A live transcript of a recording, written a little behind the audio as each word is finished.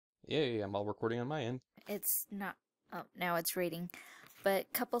Yay, I'm all recording on my end. It's not. Oh, now it's reading.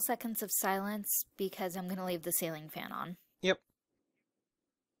 But couple seconds of silence because I'm gonna leave the ceiling fan on. Yep.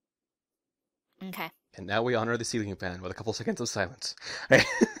 Okay. And now we honor the ceiling fan with a couple seconds of silence.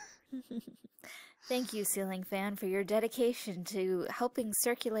 Thank you, ceiling fan, for your dedication to helping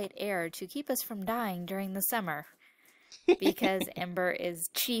circulate air to keep us from dying during the summer. Because Ember is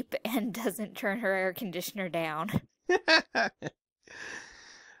cheap and doesn't turn her air conditioner down.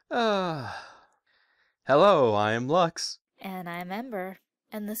 Hello, I'm Lux. And I'm Ember,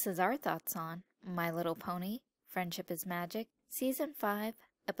 and this is our thoughts on My Little Pony, Friendship is Magic, Season 5,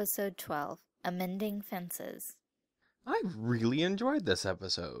 Episode 12, Amending Fences. I really enjoyed this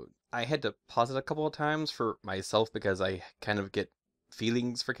episode. I had to pause it a couple of times for myself because I kind of get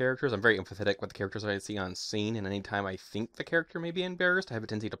feelings for characters. I'm very empathetic with the characters I see on scene, and anytime I think the character may be embarrassed, I have a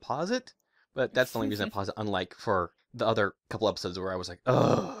tendency to pause it. But that's the only reason I pause it, unlike for the other couple episodes where I was like,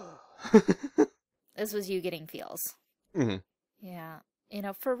 ugh. This was you getting feels. Mm-hmm. Yeah. You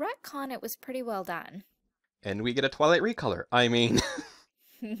know, for retcon, it was pretty well done. And we get a Twilight recolor. I mean...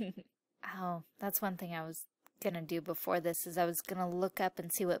 Oh, that's one thing I was gonna do before this, is I was gonna look up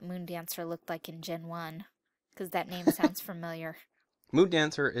and see what Moon Dancer looked like in Gen 1. Because that name sounds familiar. Moon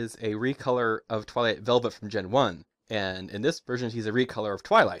Dancer is a recolor of Twilight Velvet from Gen 1. And in this version, he's a recolor of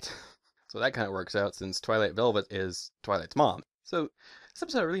Twilight. So that kind of works out since Twilight Velvet is Twilight's mom. So this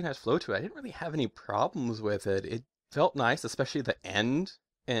episode had a really nice flow to it. I didn't really have any problems with it. It felt nice, especially the end.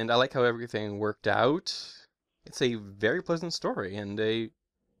 And I like how everything worked out. It's a very pleasant story, and I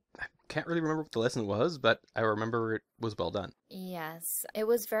can't really remember what the lesson was, but I remember it was well done. Yes, it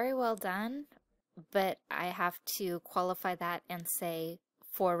was very well done, but I have to qualify that and say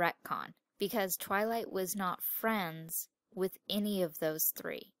for retcon, because Twilight was not friends with any of those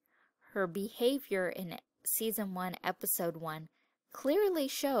three. Her behavior in Season 1, Episode 1 clearly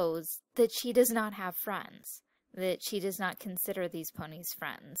shows that she does not have friends, that she does not consider these ponies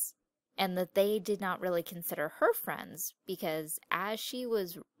friends, and that they did not really consider her friends, because as she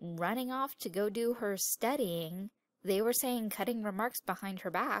was running off to go do her studying, they were saying cutting remarks behind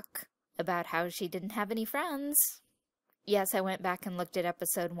her back about how she didn't have any friends. Yes, I went back and looked at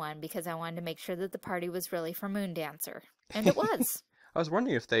Episode 1 because I wanted to make sure that the party was really for Moon Dancer, and it was. I was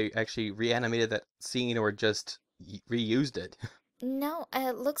wondering if they actually reanimated that scene or just reused it. No,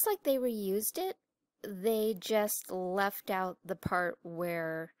 it looks like they reused it. They just left out the part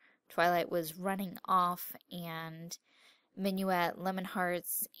where Twilight was running off and Minuet, Lemon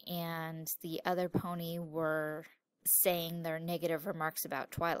Hearts, and the other pony were saying their negative remarks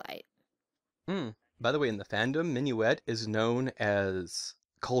about Twilight. By the way, in the fandom, Minuet is known as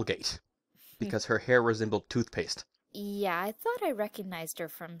Colgate because her hair resembled toothpaste. Yeah, I thought I recognized her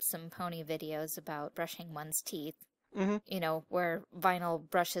from some pony videos about brushing one's teeth. Mm-hmm. You know, where vinyl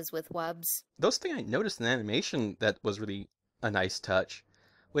brushes with wubs. Those thing I noticed in the animation that was really a nice touch.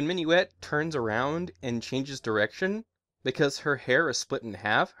 When Minuet turns around and changes direction, because her hair is split in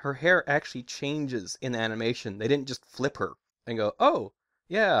half, her hair actually changes in the animation. They didn't just flip her and go, oh,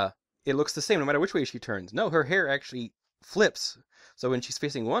 yeah, it looks the same no matter which way she turns. No, her hair actually flips. So when she's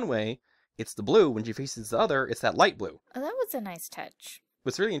facing one way, it's the blue. When she faces the other, it's that light blue. Oh, that was a nice touch.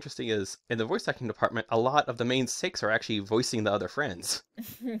 What's really interesting is, in the voice acting department, a lot of the main six are actually voicing the other friends.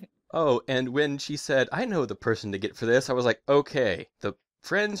 Oh, and when she said, I know the person to get for this, I was like, okay, the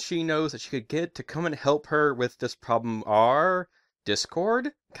friends she knows that she could get to come and help her with this problem are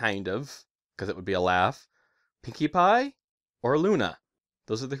Discord, kind of, because it would be a laugh, Pinkie Pie, or Luna.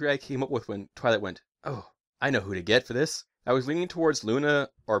 Those are the three I came up with when Twilight went, oh, I know who to get for this. I was leaning towards Luna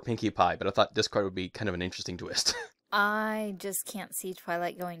or Pinkie Pie, but I thought Discord would be kind of an interesting twist. I just can't see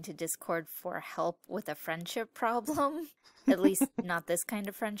Twilight going to Discord for help with a friendship problem. At least not this kind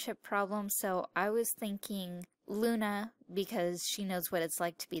of friendship problem. So I was thinking Luna because she knows what it's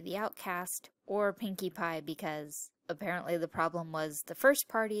like to be the outcast, or Pinkie Pie because apparently the problem was the first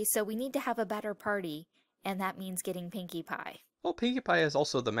party, so we need to have a better party, and that means getting Pinkie Pie. Well, Pinkie Pie is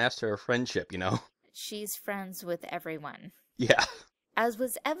also the master of friendship, you know? She's friends with everyone. Yeah. As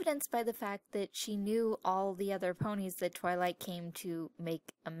was evidenced by the fact that she knew all the other ponies that Twilight came to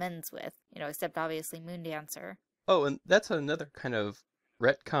make amends with, you know, except obviously Moon Dancer. Oh, and that's another kind of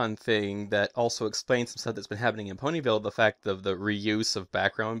retcon thing that also explains some stuff that's been happening in Ponyville, the fact of the reuse of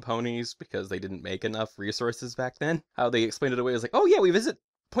background ponies because they didn't make enough resources back then. How they explained it away as like, oh yeah, we visit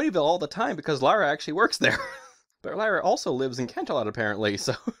Ponyville all the time because Lyra actually works there. But Lyra also lives in Canterlot apparently,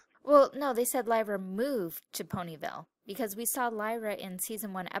 so... Well, no, they said Lyra moved to Ponyville, because we saw Lyra in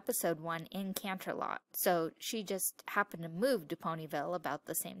Season 1, Episode 1 in Canterlot, so she just happened to move to Ponyville about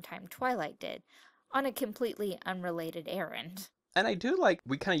the same time Twilight did, on a completely unrelated errand. And I do like,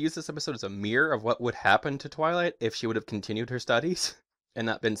 we kind of use this episode as a mirror of what would happen to Twilight if she would have continued her studies and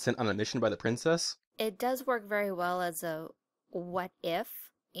not been sent on a mission by the princess. It does work very well as a what if,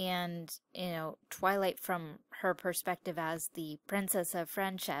 and, Twilight from her perspective as the princess of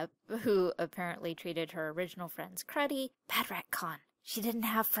friendship, who apparently treated her original friends cruddy. Bad retcon. She didn't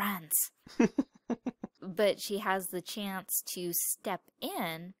have friends. But she has the chance to step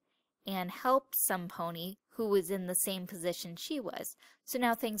in and help some pony who was in the same position she was. So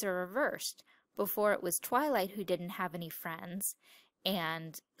now things are reversed. Before it was Twilight who didn't have any friends,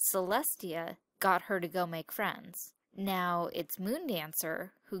 and Celestia got her to go make friends. Now it's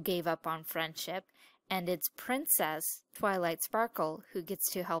Moondancer who gave up on friendship, and it's Princess Twilight Sparkle who gets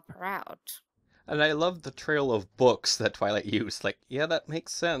to help her out. And I love the trail of books that Twilight used. Like, yeah, that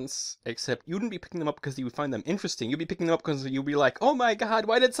makes sense. Except you wouldn't be picking them up because you would find them interesting. You'd be picking them up because you'd be like, oh my god,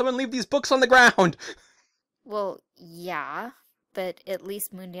 why did someone leave these books on the ground? Well, yeah, but at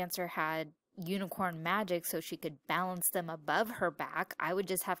least Moondancer had unicorn magic so she could balance them above her back. I would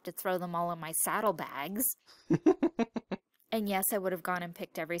just have to throw them all in my saddlebags. And yes, I would have gone and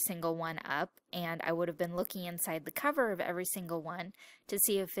picked every single one up, and I would have been looking inside the cover of every single one to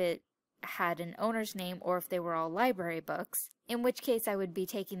see if it had an owner's name or if they were all library books, in which case I would be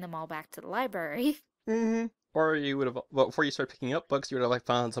taking them all back to the library. Mm-hmm. Or you would have, well, before you start picking up books, you would have like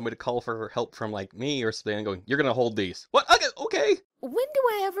found somebody to call for help from like me or something and going, you're gonna hold these. What? Okay. When do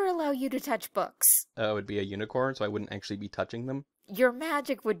I ever allow you to touch books? It would be a unicorn, so I wouldn't actually be touching them. Your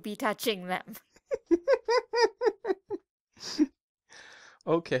magic would be touching them.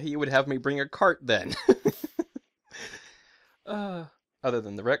 Okay, you would have me bring a cart then. Other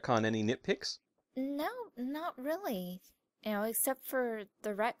than the retcon, any nitpicks? No, not really. Except for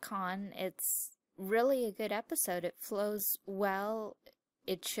the retcon, it's really a good episode. It flows well.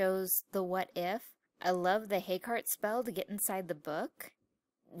 It shows the what if. I love the Haycart spell to get inside the book.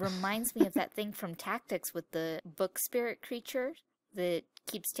 Reminds me of that thing from Tactics with the book spirit creature that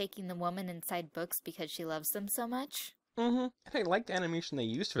keeps taking the woman inside books because she loves them so much. Mm-hmm. And I liked the animation they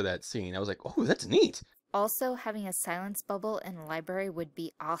used for that scene. I was like, oh, that's neat. Also, having a silence bubble in a library would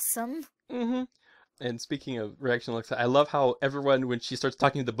be awesome. Mm-hmm. And speaking of reaction looks, I love how everyone, when she starts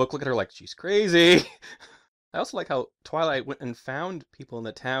talking to the book, look at her like, she's crazy. I also like how Twilight went and found people in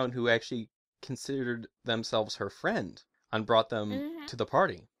the town who actually considered themselves her friend and brought them to the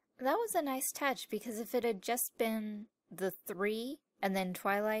party. That was a nice touch, because if it had just been the three and then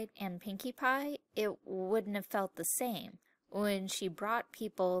Twilight and Pinkie Pie, it wouldn't have felt the same. When she brought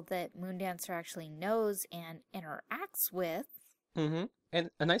people that Moondancer actually knows and interacts with. Mm-hmm. And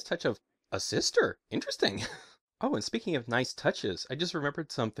a nice touch of a sister. Interesting. Oh, and speaking of nice touches, I just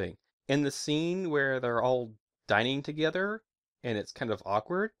remembered something. In the scene where they're all dining together, and it's kind of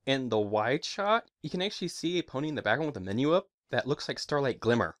awkward, in the wide shot, you can actually see a pony in the background with a menu up that looks like Starlight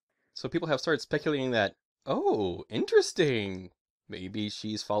Glimmer. So people have started speculating that, oh, interesting. Maybe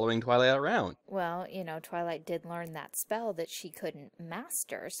she's following Twilight around. Well, Twilight did learn that spell that she couldn't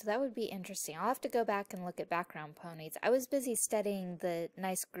master, so that would be interesting. I'll have to go back and look at background ponies. I was busy studying the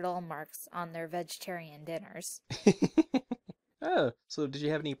nice grill marks on their vegetarian dinners. Oh, so did you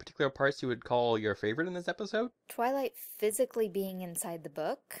have any particular parts you would call your favorite in this episode? Twilight physically being inside the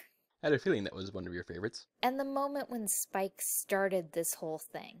book. I had a feeling that was one of your favorites. And the moment when Spike started this whole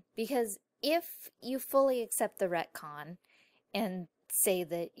thing. Because if you fully accept the retcon and say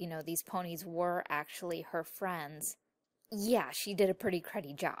that, these ponies were actually her friends, yeah, she did a pretty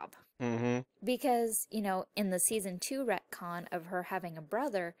cruddy job. Mm-hmm. Because, in the season 2 retcon of her having a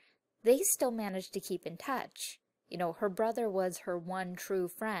brother, they still managed to keep in touch. Her brother was her one true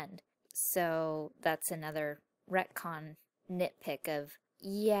friend. So that's another retcon nitpick of,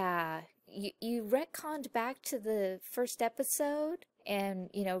 yeah, you retconned back to the first episode and,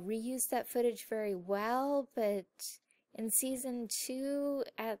 reused that footage very well, but in season 2,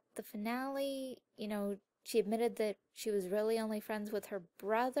 at the finale, she admitted that she was really only friends with her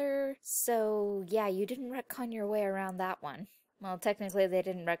brother. So, yeah, you didn't retcon your way around that one. Well, technically, they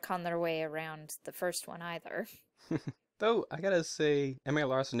didn't retcon their way around the first one either. Though, I gotta say, Emma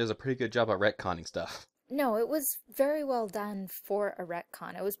Larson does a pretty good job at retconning stuff. No, it was very well done for a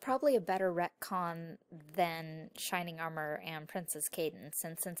retcon. It was probably a better retcon than Shining Armor and Princess Cadence,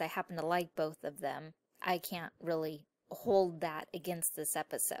 and since I happen to like both of them, I can't really hold that against this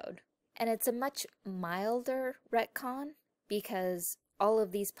episode. And it's a much milder retcon because all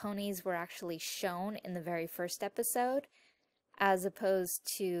of these ponies were actually shown in the very first episode, as opposed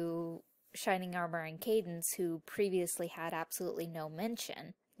to Shining Armor and Cadence, who previously had absolutely no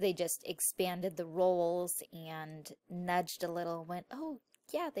mention. They just expanded the roles and nudged a little and went, oh,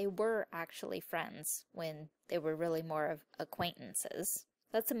 yeah, they were actually friends when they were really more of acquaintances.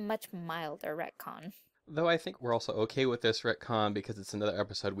 That's a much milder retcon. Though I think we're also okay with this retcon because it's another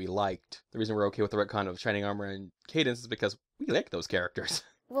episode we liked. The reason we're okay with the retcon of Shining Armor and Cadence is because we like those characters.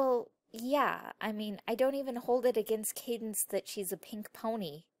 Well, yeah, I mean, I don't even hold it against Cadence that she's a pink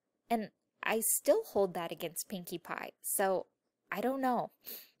pony. And I still hold that against Pinkie Pie, so I don't know.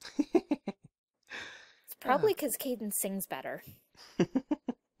 It's probably because Cadence sings better.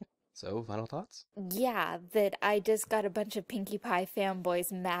 So, final thoughts? Yeah, that I just got a bunch of Pinkie Pie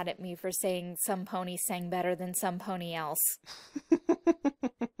fanboys mad at me for saying some pony sang better than some pony else.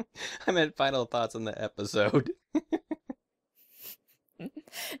 I meant final thoughts on the episode.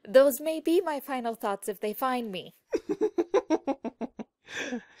 Those may be my final thoughts if they find me.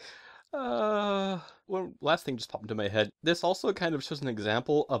 One last thing just popped into my head. This also kind of shows an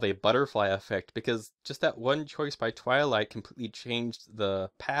example of a butterfly effect because just that one choice by Twilight completely changed the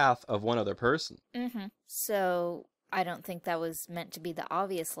path of one other person. So I don't think that was meant to be the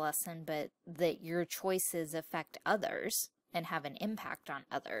obvious lesson, but that your choices affect others and have an impact on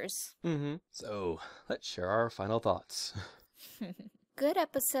others. So let's share our final thoughts. Good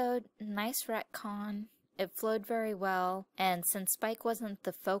episode, nice retcon. It flowed very well, and since Spike wasn't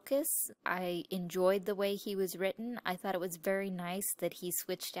the focus, I enjoyed the way he was written. I thought it was very nice that he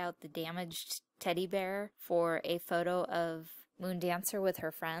switched out the damaged teddy bear for a photo of Moon Dancer with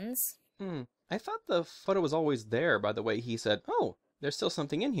her friends. I thought the photo was always there by the way he said, "Oh, there's still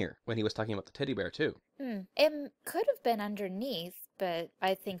something in here," when he was talking about the teddy bear too. It could have been underneath, but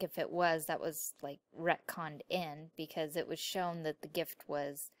I think if it was, that was like retconned in because it was shown that the gift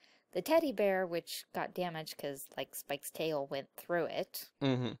was the teddy bear, which got damaged because, like, Spike's tail went through it.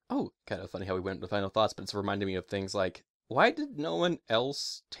 Oh, kind of funny how we went into final thoughts, but it's reminding me of things like, why did no one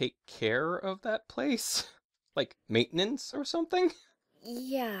else take care of that place? Like, maintenance or something?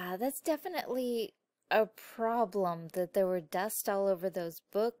 Yeah, that's definitely a problem, that there were dust all over those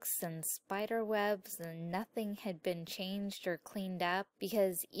books and spider webs and nothing had been changed or cleaned up,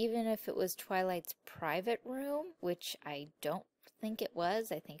 because even if it was Twilight's private room, which I don't think it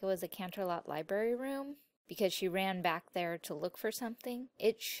was, I think it was a Canterlot library room, because she ran back there to look for something,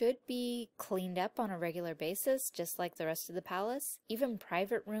 it should be cleaned up on a regular basis, just like the rest of the palace. Even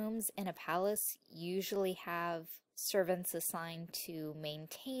private rooms in a palace usually have servants assigned to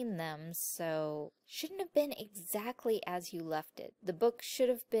maintain them, so shouldn't have been exactly as you left it. The book should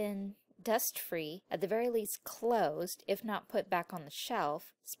have been dust-free, at the very least closed, if not put back on the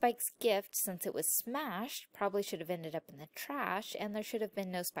shelf. Spike's gift, since it was smashed, probably should have ended up in the trash, and there should have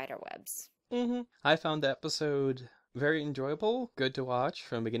been no spider webs. I found the episode very enjoyable, good to watch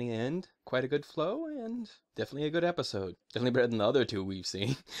from beginning to end, quite a good flow, and definitely a good episode. Definitely better than the other two we've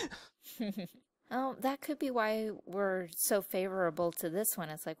seen. Oh, that could be why we're so favorable to this one.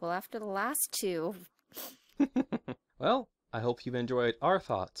 It's like, well, after the last two... Well, I hope you've enjoyed our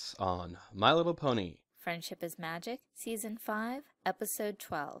thoughts on My Little Pony. Friendship is Magic, Season 5, Episode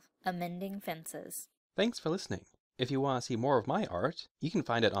 12, Amending Fences. Thanks for listening. If you want to see more of my art, you can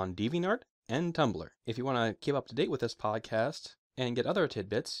find it on DeviantArt and Tumblr. If you want to keep up to date with this podcast and get other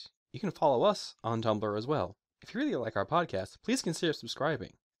tidbits, you can follow us on Tumblr as well. If you really like our podcast, please consider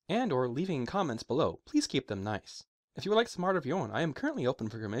subscribing and or leaving comments below. Please keep them nice. If you would like some art of your own, I am currently open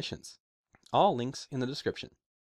for commissions. All links in the description.